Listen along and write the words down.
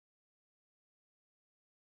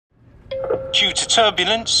Due to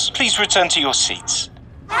turbulence, please return to your seats.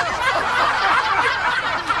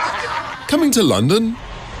 Coming to London?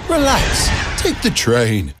 Relax, take the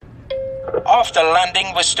train. After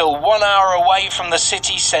landing, we're still 1 hour away from the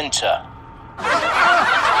city centre.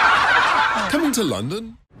 Coming to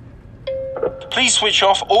London? Please switch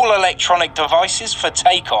off all electronic devices for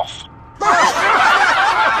takeoff.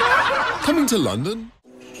 Coming to London?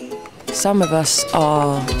 Some of us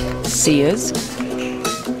are seers.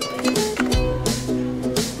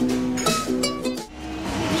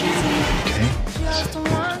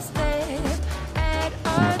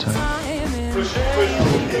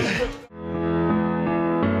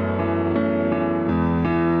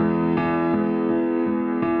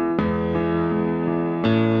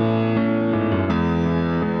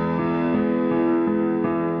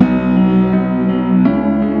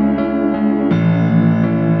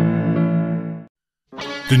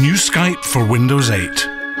 The new Skype for Windows 8.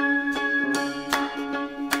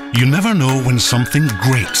 You never know when something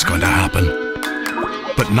great's going to happen.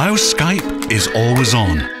 But now Skype is always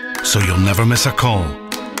on, so you'll never miss a call.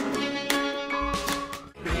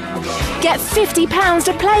 Get £50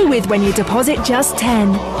 to play with when you deposit just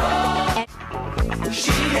 10.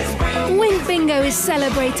 Win Bingo is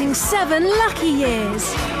celebrating 7 lucky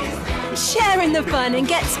years. Share in the fun and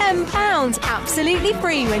get £10 absolutely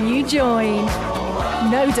free when you join.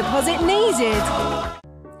 No deposit needed.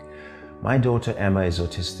 My daughter Emma is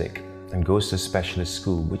autistic and goes to specialist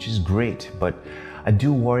school, which is great, but I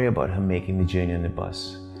do worry about her making the journey on the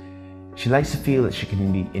bus. She likes to feel that she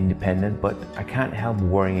can be independent, but I can't help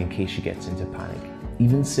worrying in case she gets into panic.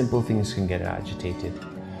 Even simple things can get her agitated.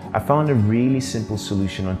 I found a really simple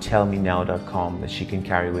solution on tellmenow.com that she can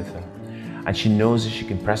carry with her. And she knows that she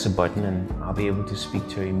can press a button and I'll be able to speak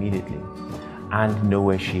to her immediately and know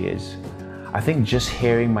where she is. I think just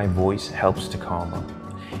hearing my voice helps to calm her.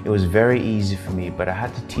 It was very easy for me, but I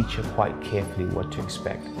had to teach her quite carefully what to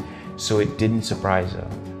expect, so it didn't surprise her.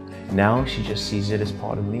 Now she just sees it as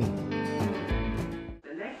part of me.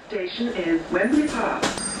 The next station is Wembley Park.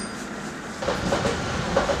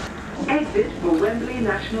 Exit for Wembley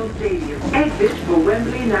National Stadium. Exit for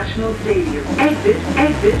Wembley National Stadium. Exit,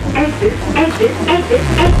 exit, exit, exit, exit,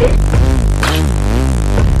 exit.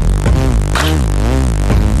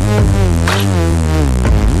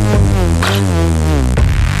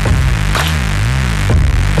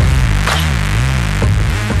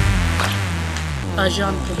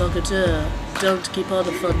 Agent Provocateur, don't keep all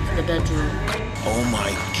the fun for the bedroom. Oh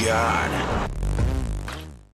my God.